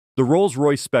The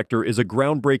Rolls-Royce Spectre is a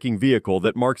groundbreaking vehicle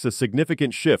that marks a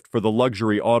significant shift for the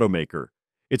luxury automaker.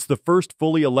 It's the first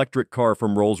fully electric car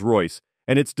from Rolls-Royce,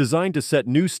 and it's designed to set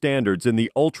new standards in the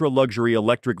ultra-luxury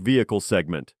electric vehicle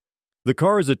segment. The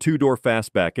car is a two-door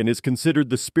fastback and is considered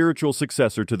the spiritual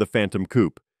successor to the Phantom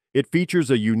Coupé. It features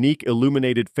a unique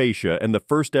illuminated fascia and the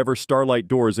first-ever Starlight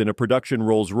Doors in a production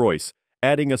Rolls-Royce,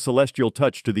 adding a celestial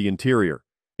touch to the interior.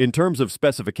 In terms of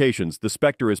specifications, the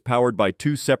Spectre is powered by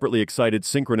two separately excited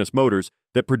synchronous motors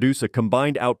that produce a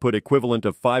combined output equivalent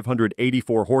of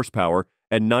 584 horsepower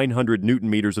and 900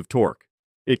 newton-meters of torque.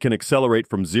 It can accelerate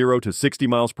from 0 to 60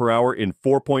 miles per hour in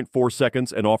 4.4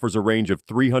 seconds and offers a range of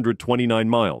 329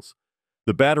 miles.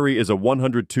 The battery is a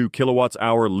 102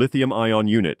 kilowatt-hour lithium-ion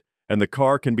unit, and the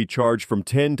car can be charged from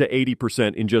 10 to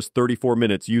 80% in just 34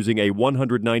 minutes using a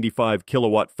 195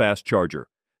 kilowatt fast charger.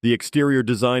 The exterior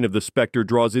design of the Spectre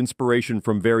draws inspiration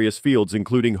from various fields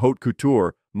including haute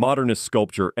couture, modernist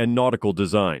sculpture, and nautical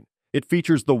design. It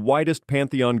features the widest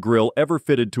Pantheon grille ever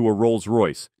fitted to a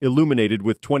Rolls-Royce, illuminated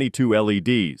with 22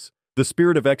 LEDs. The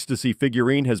Spirit of Ecstasy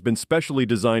figurine has been specially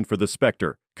designed for the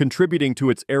Spectre, contributing to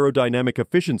its aerodynamic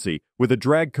efficiency with a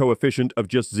drag coefficient of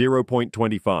just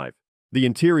 0.25. The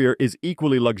interior is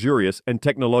equally luxurious and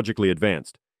technologically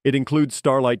advanced. It includes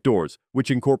Starlight Doors, which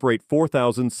incorporate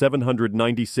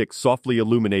 4,796 softly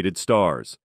illuminated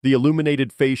stars. The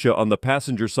illuminated fascia on the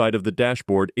passenger side of the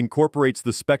dashboard incorporates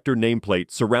the Spectre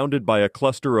nameplate surrounded by a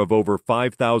cluster of over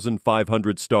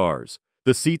 5,500 stars.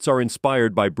 The seats are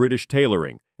inspired by British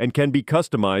tailoring and can be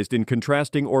customized in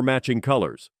contrasting or matching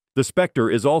colors. The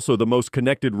Spectre is also the most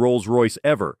connected Rolls-Royce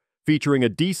ever, featuring a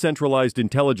decentralized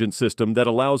intelligence system that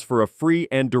allows for a free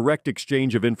and direct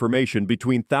exchange of information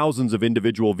between thousands of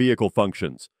individual vehicle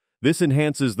functions. This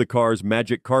enhances the car's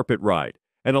magic carpet ride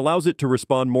and allows it to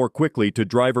respond more quickly to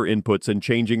driver inputs and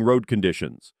changing road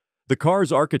conditions. The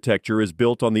car's architecture is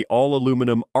built on the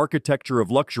all-aluminum Architecture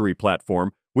of Luxury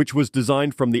platform, which was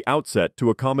designed from the outset to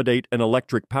accommodate an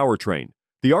electric powertrain.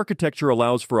 The architecture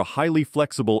allows for a highly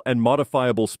flexible and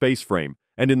modifiable space frame,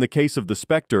 and in the case of the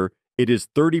Spectre, it is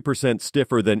 30%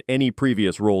 stiffer than any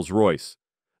previous Rolls-Royce.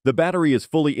 The battery is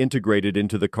fully integrated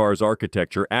into the car's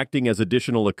architecture, acting as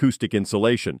additional acoustic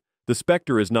insulation. The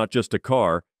Spectre is not just a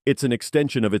car, it's an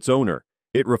extension of its owner.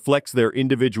 It reflects their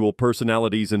individual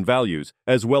personalities and values,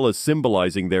 as well as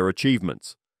symbolizing their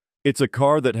achievements. It's a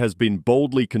car that has been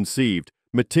boldly conceived,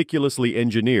 meticulously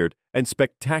engineered, and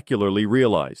spectacularly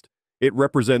realized. It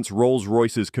represents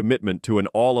Rolls-Royce's commitment to an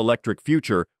all-electric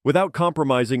future without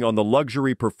compromising on the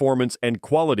luxury, performance, and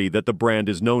quality that the brand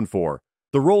is known for.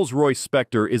 The Rolls-Royce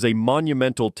Spectre is a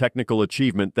monumental technical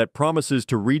achievement that promises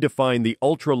to redefine the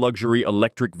ultra-luxury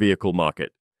electric vehicle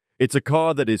market. It's a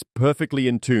car that is perfectly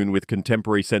in tune with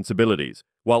contemporary sensibilities,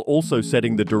 while also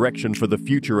setting the direction for the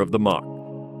future of the marque.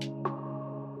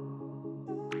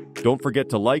 Don't forget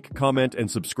to like, comment,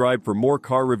 and subscribe for more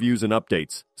car reviews and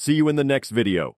updates. See you in the next video.